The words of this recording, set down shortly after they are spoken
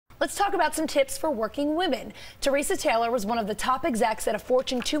Let's talk about some tips for working women. Teresa Taylor was one of the top execs at a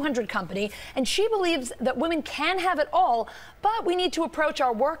Fortune 200 company, and she believes that women can have it all, but we need to approach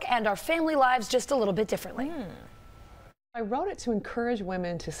our work and our family lives just a little bit differently. I wrote it to encourage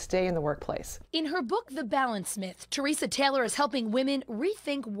women to stay in the workplace. In her book, The Balance Myth, Teresa Taylor is helping women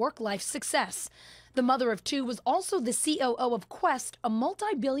rethink work-life success. The mother of two was also the COO of Qwest, a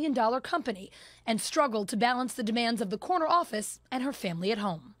multi-billion-dollar company, and struggled to balance the demands of the corner office and her family at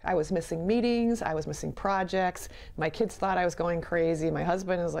home. I was missing meetings, I was missing projects, my kids thought I was going crazy, my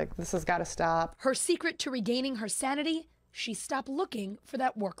husband is like, this has got to stop. Her secret to regaining her sanity? She stopped looking for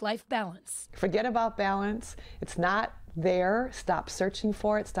that work-life balance. Forget about balance. It's not there. Stop searching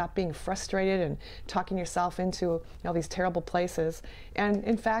for it. Stop being frustrated and talking yourself into these terrible places. And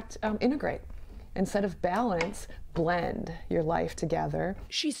in fact, integrate. Instead of balance, blend your life together.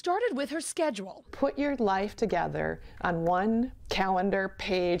 She started with her schedule. Put your life together on one calendar,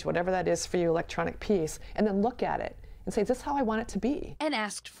 page, whatever that is for you, electronic piece, and then look at it and say, is this how I want it to be? And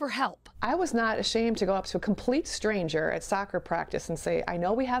asked for help. I was not ashamed to go up to a complete stranger at soccer practice and say, I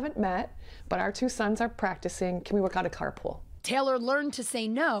know we haven't met, but our two sons are practicing. Can we work out a carpool? Taylor learned to say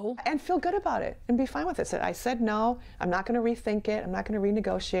no. And feel good about it and be fine with it. I said no, I'm not going to rethink it, I'm not going to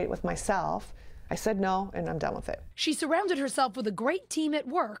renegotiate with myself. I said no, and I'm done with it. She surrounded herself with a great team at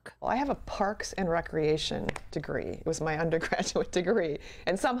work. Well, I have a Parks and Recreation degree. It was my undergraduate degree,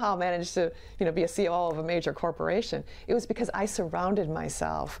 and somehow managed to, be a CEO of a major corporation. It was because I surrounded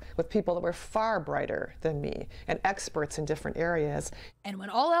myself with people that were far brighter than me and experts in different areas. And when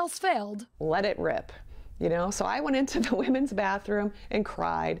all else failed, let it rip. So I went into the women's bathroom and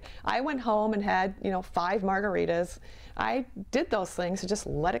cried. I went home and had, 5 margaritas. I did those things to just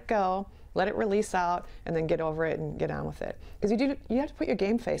let it go, let it release out, and then get over it and get on with it. Because you have to put your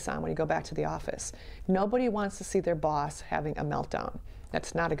game face on when you go back to the office. Nobody wants to see their boss having a meltdown.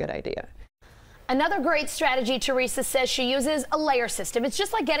 That's not a good idea. Another great strategy Teresa says she uses a layer system. It's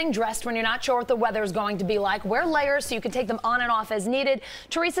just like getting dressed when you're not sure what the weather is going to be like. Wear layers so you can take them on and off as needed.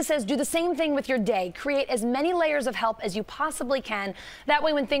 Teresa says do the same thing with your day. Create as many layers of help as you possibly can. That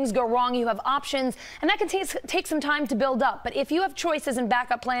way when things go wrong, you have options, and that can take some time to build up. But if you have choices and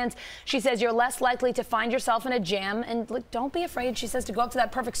backup plans, she says you're less likely to find yourself in a jam. And don't be afraid, she says, to go up to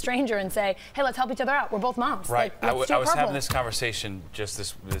that perfect stranger and say, hey, let's help each other out. We're both moms. Right. I was having this conversation just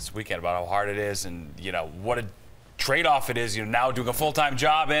this weekend about how hard it is, and what a trade-off it is, now doing a full-time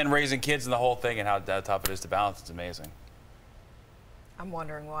job and raising kids and the whole thing, and how tough it is to balance. It's amazing. I'm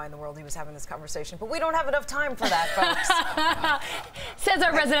wondering why in the world he was having this conversation, but we don't have enough time for that, folks. Says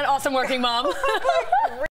our resident awesome working mom.